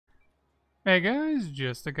Hey guys,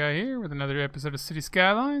 just a guy here with another episode of City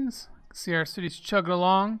Skylines. See our city's chugging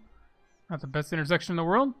along. Not the best intersection in the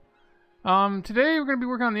world. Today we're going to be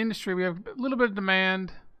working on the industry. We have a little bit of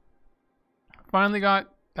demand. Finally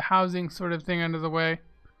got the housing sort of thing under the way.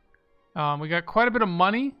 We got quite a bit of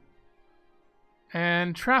money.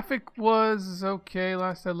 And traffic was okay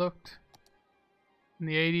last I looked. In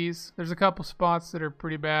the 80s. There's a couple spots that are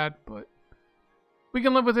pretty bad, but we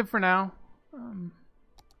can live with it for now.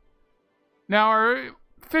 Now, our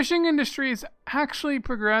fishing industry has actually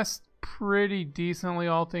progressed pretty decently,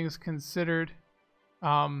 all things considered.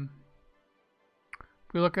 If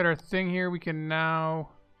we look at our thing here, we can now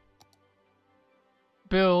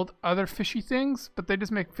build other fishy things, but they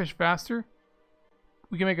just make fish faster.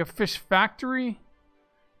 We can make a fish factory,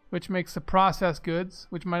 which makes the processed goods,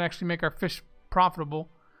 which might actually make our fish profitable.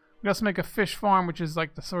 We also make a fish farm, which is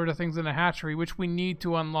like the sort of things in a hatchery, which we need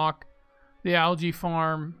to unlock the algae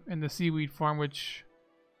farm and the seaweed farm, which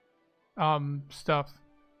unlock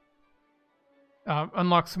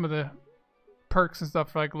some of the perks and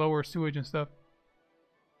stuff like lower sewage and stuff.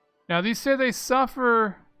 Now these say they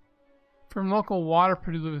suffer from local water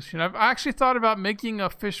pollution. I've actually thought about making a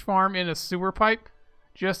fish farm in a sewer pipe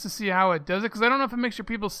just to see how it does it, because I don't know if it makes your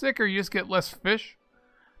people sick or you just get less fish.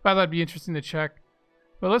 But that'd be interesting to check.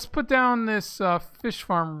 But let's put down this fish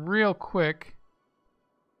farm real quick.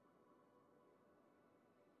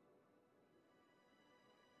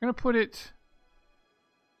 I'm gonna put it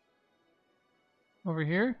over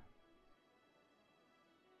here.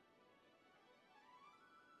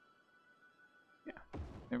 Yeah,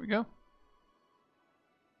 there we go. And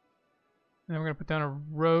then we're gonna put down a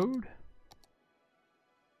road.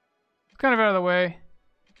 It's kind of out of the way,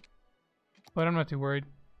 but I'm not too worried.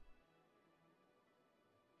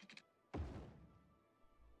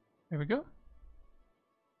 There we go.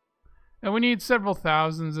 And we need several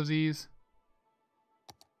thousands of these.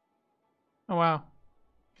 Oh wow,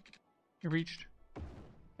 it reached.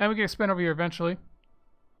 And we can expand over here eventually.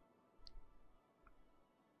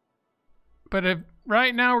 But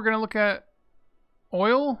right now we're going to look at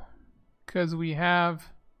oil, because we have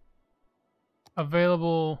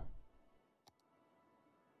available...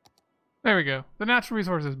 There we go, the natural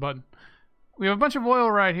resources button. We have a bunch of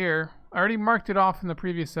oil right here. I already marked it off in the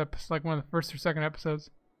previous episode, like one of the first or second episodes.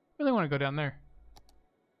 I really want to go down there.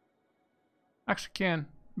 Actually can,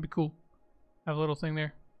 it'd be cool. Have a little thing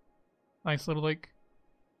there. Nice little lake.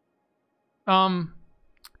 But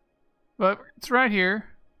it's right here.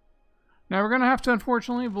 Now we're gonna have to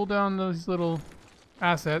unfortunately pull down those little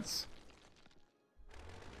assets.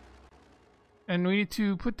 And we need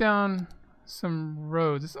to put down some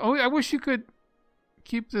roads. Oh, I wish you could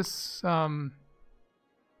keep this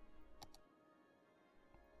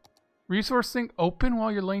resource thing open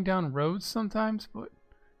while you're laying down roads sometimes, but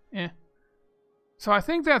eh. So I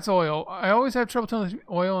think that's oil. I always have trouble telling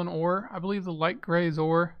oil and ore. I believe the light gray is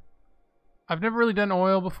ore. I've never really done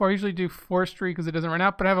oil before. I usually do forestry because it doesn't run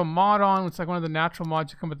out, but I have a mod on. It's like one of the natural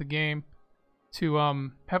mods that come with the game to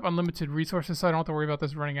have unlimited resources, so I don't have to worry about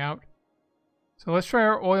this running out. So let's try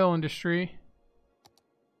our oil industry.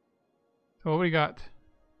 So what we got?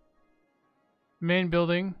 Main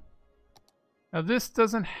building. Now this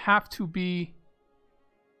doesn't have to be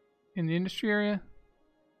in the industry area.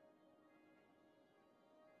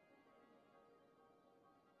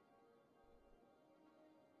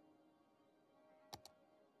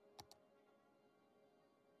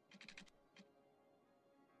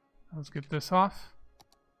 Let's get this off.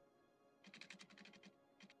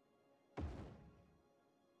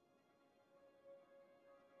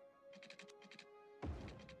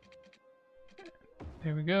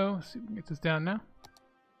 There we go. Let's see if we can get this down now.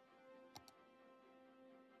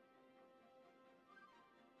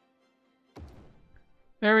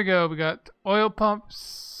 There we go. We got oil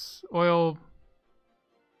pumps, oil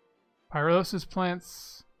pyrolysis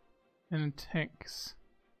plants, and tanks.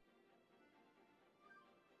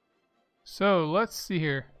 So let's see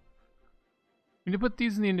here. We need to put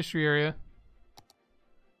these in the industry area.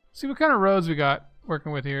 See what kind of roads we got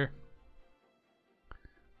working with here.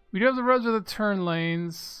 We do have the roads with the turn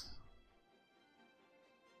lanes.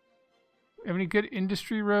 Have any good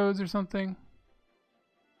industry roads or something?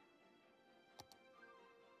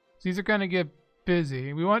 These are gonna get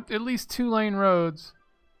busy. We want at least 2-lane roads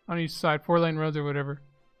on each side, 4-lane roads or whatever.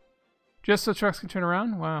 Just so trucks can turn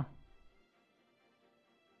around? Wow.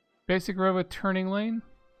 Basic road with turning lane?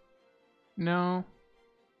 No.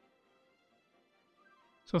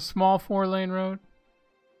 So small 4-lane road?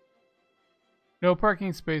 No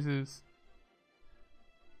parking spaces.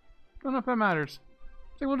 Don't know if that matters.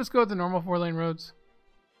 I think we'll just go with the normal 4-lane roads.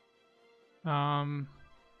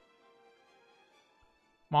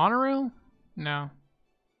 Monorail? No.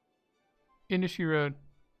 Industry road.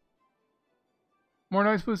 More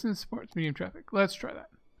noise pollution supports medium traffic. Let's try that.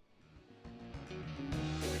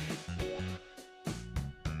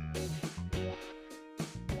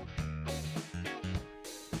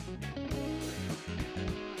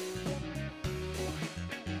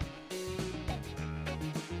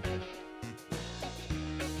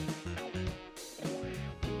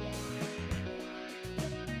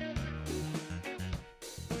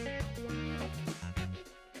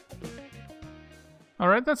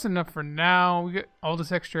 Alright, that's enough for now. We get all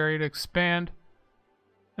this extra area to expand.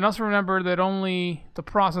 And also remember that only the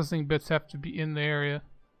processing bits have to be in the area.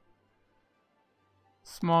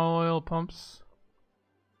 Small oil pumps.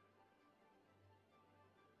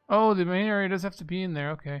 Oh, the main area does have to be in there.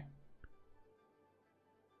 Okay.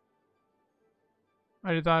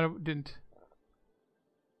 I thought it didn't.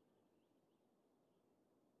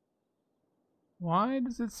 Why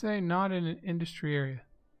does it say not in an industry area?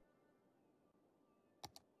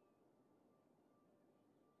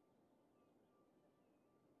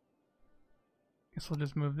 Guess we'll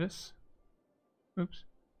just move this. Oops.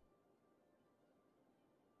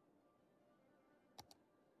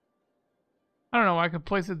 I don't know why I could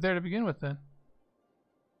place it there to begin with then.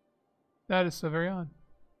 That is so very odd.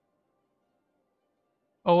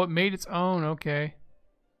 Oh, it made its own. Okay.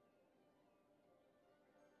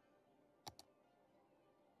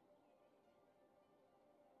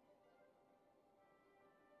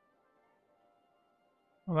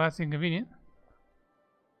 Well, that's inconvenient.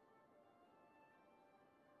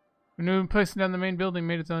 We knew placing down the main building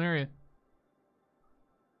made its own area.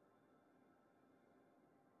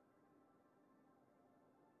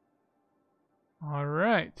 All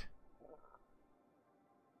right.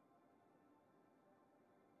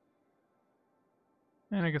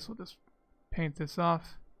 And I guess we'll just paint this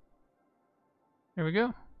off. There we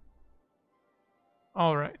go.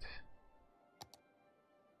 All right.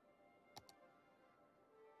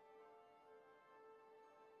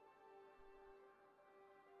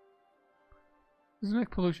 Does it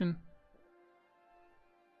make pollution?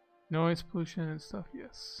 Noise pollution and stuff,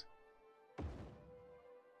 yes.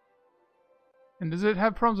 And does it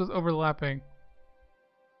have problems with overlapping?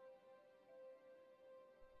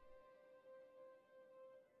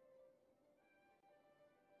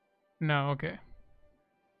 No, okay.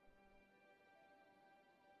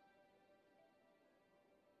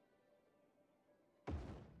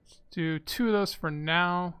 Let's do 2 of those for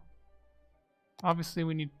now. Obviously,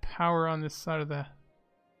 we need power on this side of the...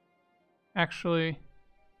 Actually,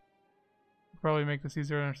 we'll probably make this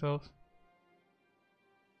easier on ourselves.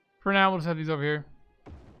 For now, we'll just have these over here.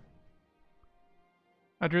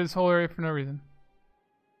 I drew this whole area for no reason.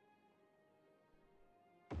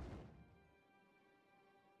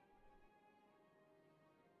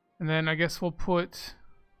 And then I guess we'll put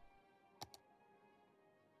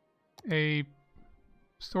a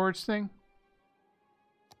storage thing.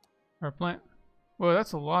 Or a plant. Whoa,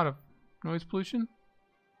 that's a lot of noise pollution.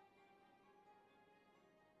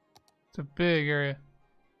 It's a big area.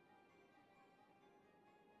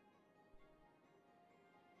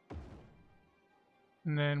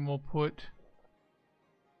 And then we'll put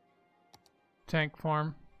tank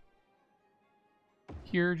farm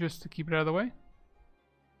here just to keep it out of the way.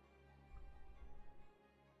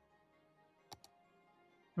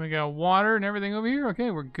 We got water and everything over here.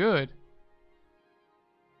 Okay, we're good.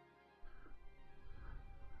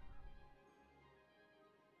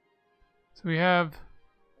 So we have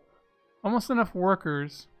almost enough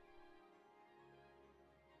workers.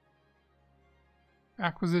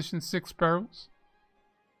 Acquisition 6 barrels.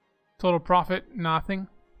 Total profit, nothing.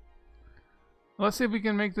 Let's see if we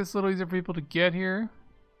can make this a little easier for people to get here.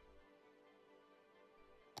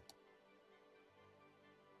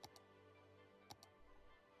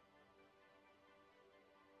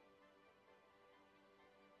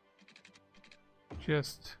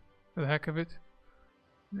 Just for the heck of it.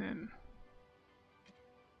 And then,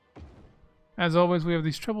 as always, we have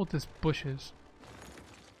these trouble with these bushes.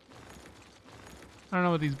 I don't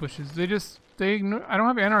know what these bushes. They ignore. I don't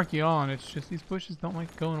have Anarchy on. It's just these bushes don't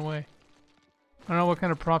like going away. I don't know what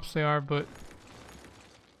kind of props they are, but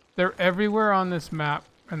they're everywhere on this map,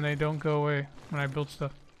 and they don't go away when I build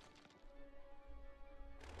stuff.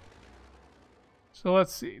 So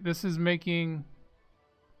let's see. This is making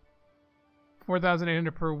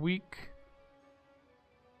 4,800 per week.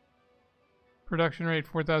 Production rate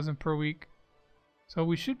 4,000 per week. So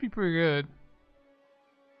we should be pretty good.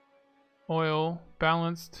 Oil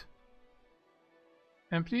balanced.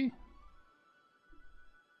 Empty.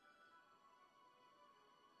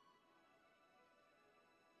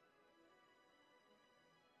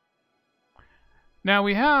 Now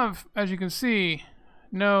we have, as you can see,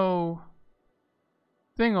 no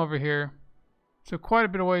thing over here. So quite a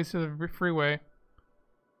bit of ways to the freeway.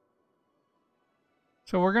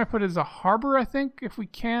 So we're going to put it as a harbor, I think, if we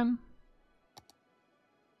can.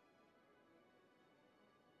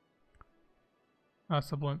 Oh,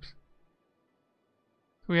 sublimps.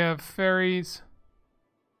 We have ferries.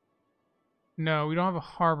 No, we don't have a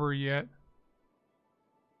harbor yet.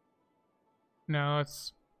 No,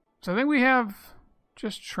 it's... So I think we have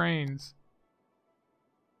just trains.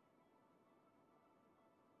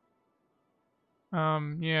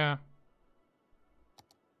 Yeah.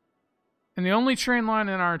 And the only train line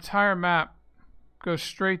in our entire map goes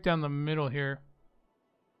straight down the middle here.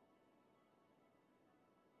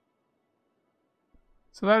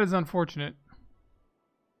 So that is unfortunate.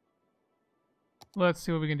 Let's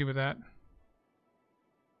see what we can do with that.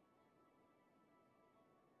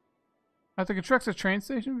 I have to construct a train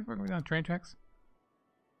station before going down train tracks.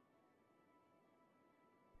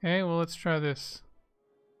 Okay, well, let's try this.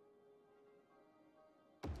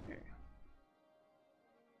 Okay.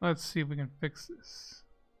 Let's see if we can fix this.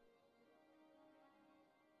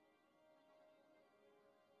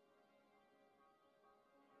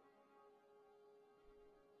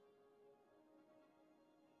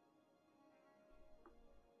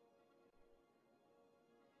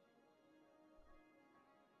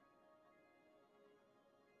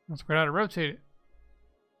 Let's figure out how to rotate it.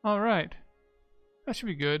 Alright. That should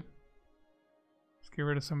be good. Let's get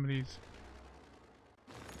rid of some of these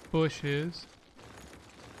bushes.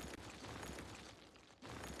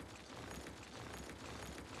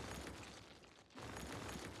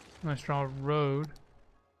 Let's draw a road.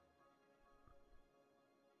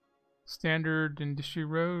 Standard industry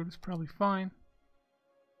road is probably fine.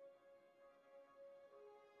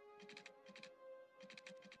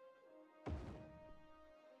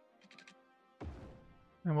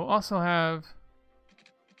 And we'll also have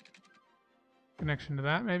connection to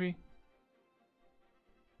that, maybe.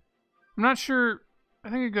 I'm not sure.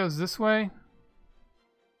 I think it goes this way.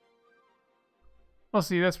 We'll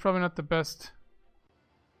see. That's probably not the best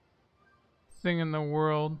thing in the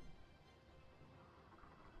world.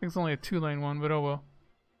 I think it's only a 2-lane one, but oh well.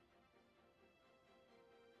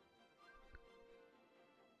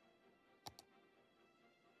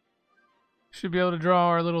 Should be able to draw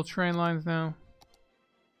our little train lines now.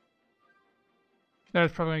 That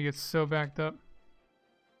is probably going to get so backed up.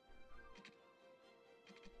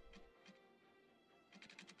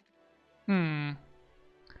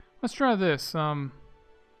 Let's try this. Control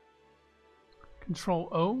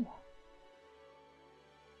O.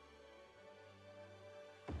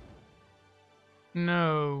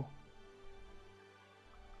 No.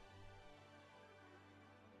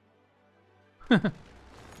 I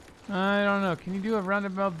don't know. Can you do a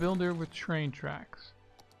roundabout builder with train tracks?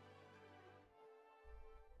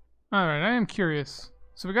 Alright, I am curious.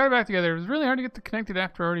 So we got it back together. It was really hard to get it connected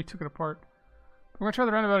after I already took it apart. We're going to try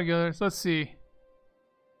the roundabout together. So let's see.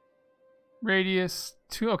 Radius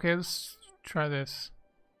 2. Okay, let's try this.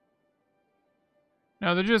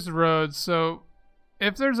 Now, they're just roads, so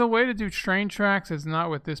if there's a way to do train tracks, it's not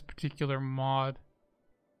with this particular mod.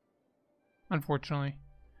 Unfortunately.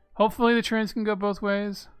 Hopefully the trains can go both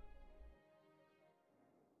ways.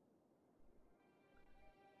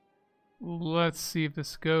 Let's see if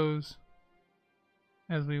this goes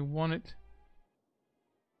as we want it.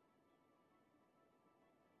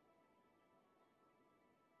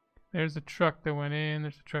 There's a truck that went in.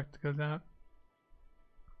 There's a truck that goes out.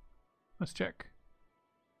 Let's check.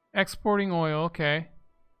 Exporting oil. Okay.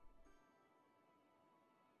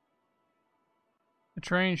 The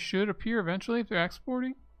train should appear eventually if they're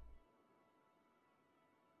exporting.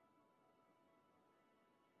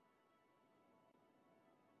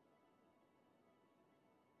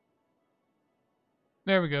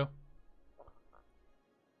 There we go.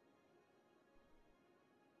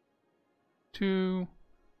 2.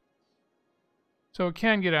 So it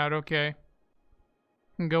can get out, okay.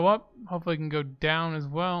 Can go up. Hopefully it can go down as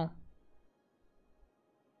well.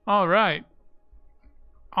 Alright.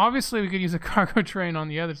 Obviously we could use a cargo train on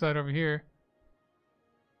the other side over here.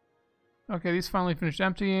 Okay, these finally finished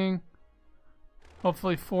emptying.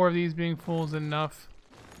 Hopefully 4 of these being full is enough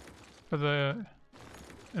for the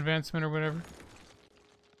advancement or whatever.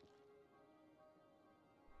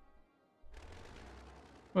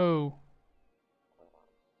 Whoa.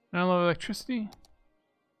 Not a lot of electricity?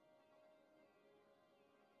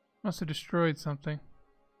 Must have destroyed something.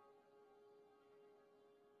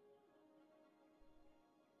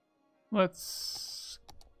 Let's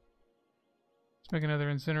make another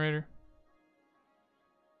incinerator.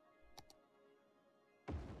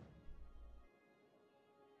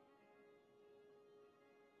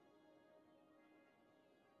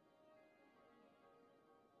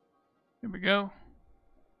 There we go.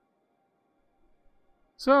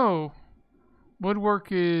 So, woodwork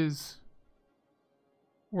is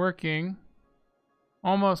working.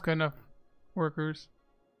 Almost got enough workers.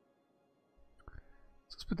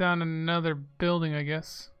 So let's put down another building, I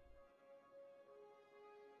guess.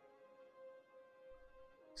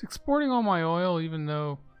 It's exporting all my oil, even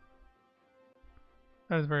though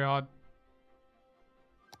that is very odd.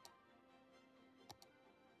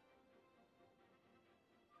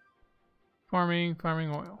 Farming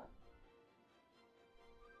oil.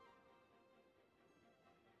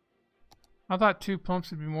 I thought 2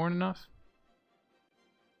 pumps would be more than enough.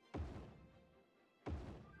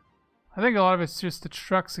 I think a lot of it's just the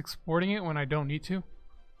trucks exporting it when I don't need to.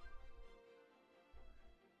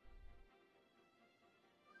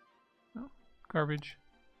 Oh, garbage.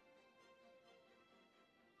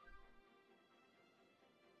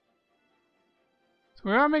 So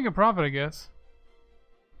we are making a profit, I guess.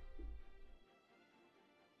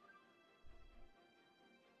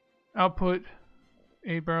 Output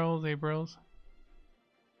 8 barrels, 8 barrels.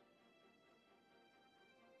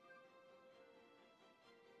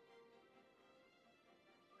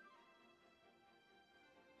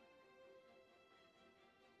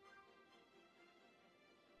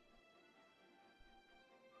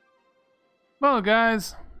 Well,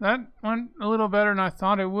 guys, that went a little better than I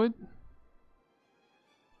thought it would.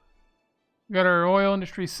 We got our oil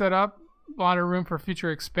industry set up. A lot of room for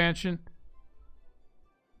future expansion.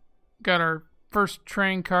 Got our first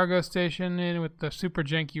train cargo station in with the super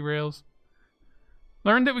janky rails.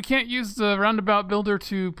 Learned that we can't use the Roundabout builder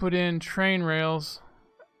to put in train rails.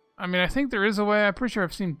 I mean, I think there is a way. I'm pretty sure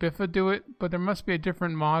I've seen Biffa do it, but there must be a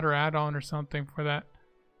different mod or add-on or something for that.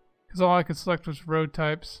 Because all I could select was road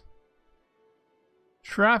types.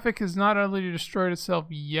 Traffic has not utterly destroyed itself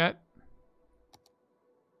yet.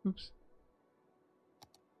 Oops.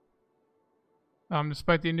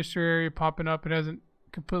 Despite the industry area popping up, it hasn't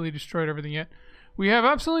completely destroyed everything yet. We have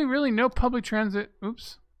absolutely really no public transit.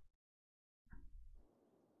 Oops.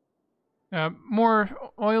 More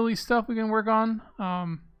oily stuff we can work on.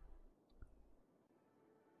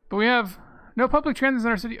 But we have no public transit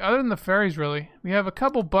in our city other than the ferries, really. We have a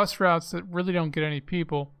couple bus routes that really don't get any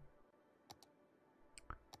people.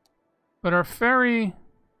 But our ferry,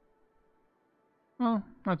 well,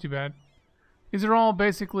 not too bad. These are all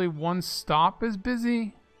basically one stop is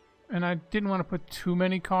busy, and I didn't want to put too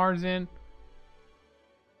many cars in.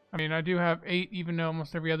 I mean, I do have 8, even though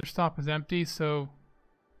almost every other stop is empty, so,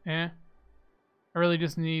 I really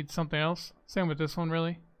just need something else. Same with this one,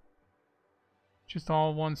 really. Just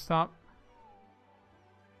all one stop.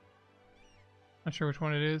 Not sure which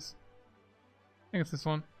one it is. I think it's this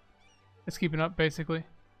one. It's keeping up, basically.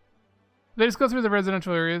 They just go through the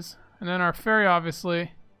residential areas, and then our ferry,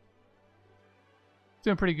 obviously,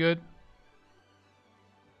 doing pretty good.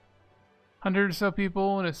 100 or so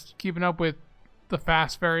people, and it's keeping up with the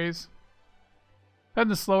fast ferries. If I had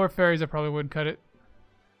the slower ferries, I probably wouldn't cut it.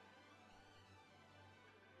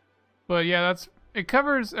 But yeah, it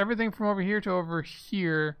covers everything from over here to over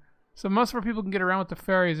here. So most of our people can get around with the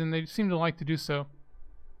ferries, and they seem to like to do so.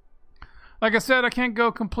 Like I said, I can't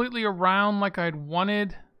go completely around like I'd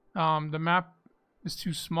wanted. The map is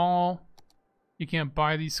too small. You can't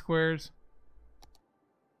buy these squares.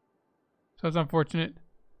 So it's unfortunate.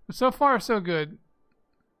 But so far, so good.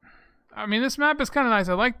 I mean, this map is kind of nice.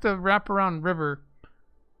 I like the wraparound river.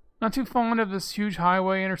 Not too fond of this huge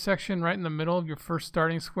highway intersection right in the middle of your first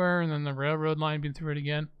starting square and then the railroad line being through it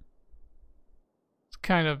again. It's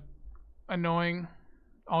kind of annoying.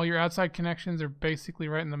 All your outside connections are basically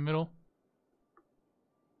right in the middle.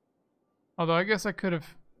 Although I guess I could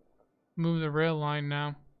have moved the rail line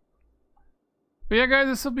now. But yeah, guys,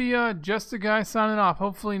 this will be Just a Guy signing off.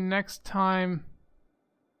 Hopefully next time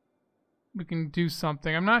we can do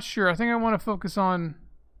something. I'm not sure. I think I want to focus on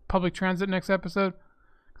public transit next episode.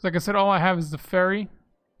 Because like I said, all I have is the ferry.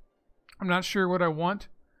 I'm not sure what I want.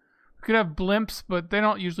 We could have blimps, but they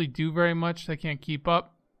don't usually do very much. They can't keep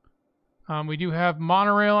up. We do have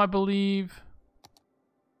monorail, I believe.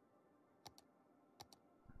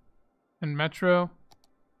 And metro.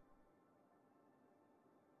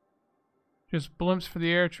 Just blimps for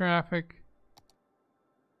the air traffic.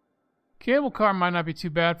 Cable car might not be too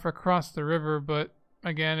bad for across the river, but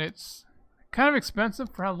again, it's kind of expensive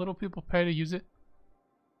for how little people pay to use it.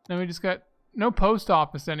 Then we just got no post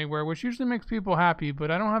office anywhere, which usually makes people happy,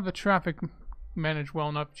 but I don't have the traffic managed well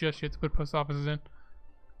enough just yet to put post offices in.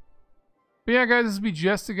 But yeah, guys, this will be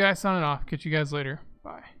Just a Guy signing off. Catch you guys later.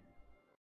 Bye.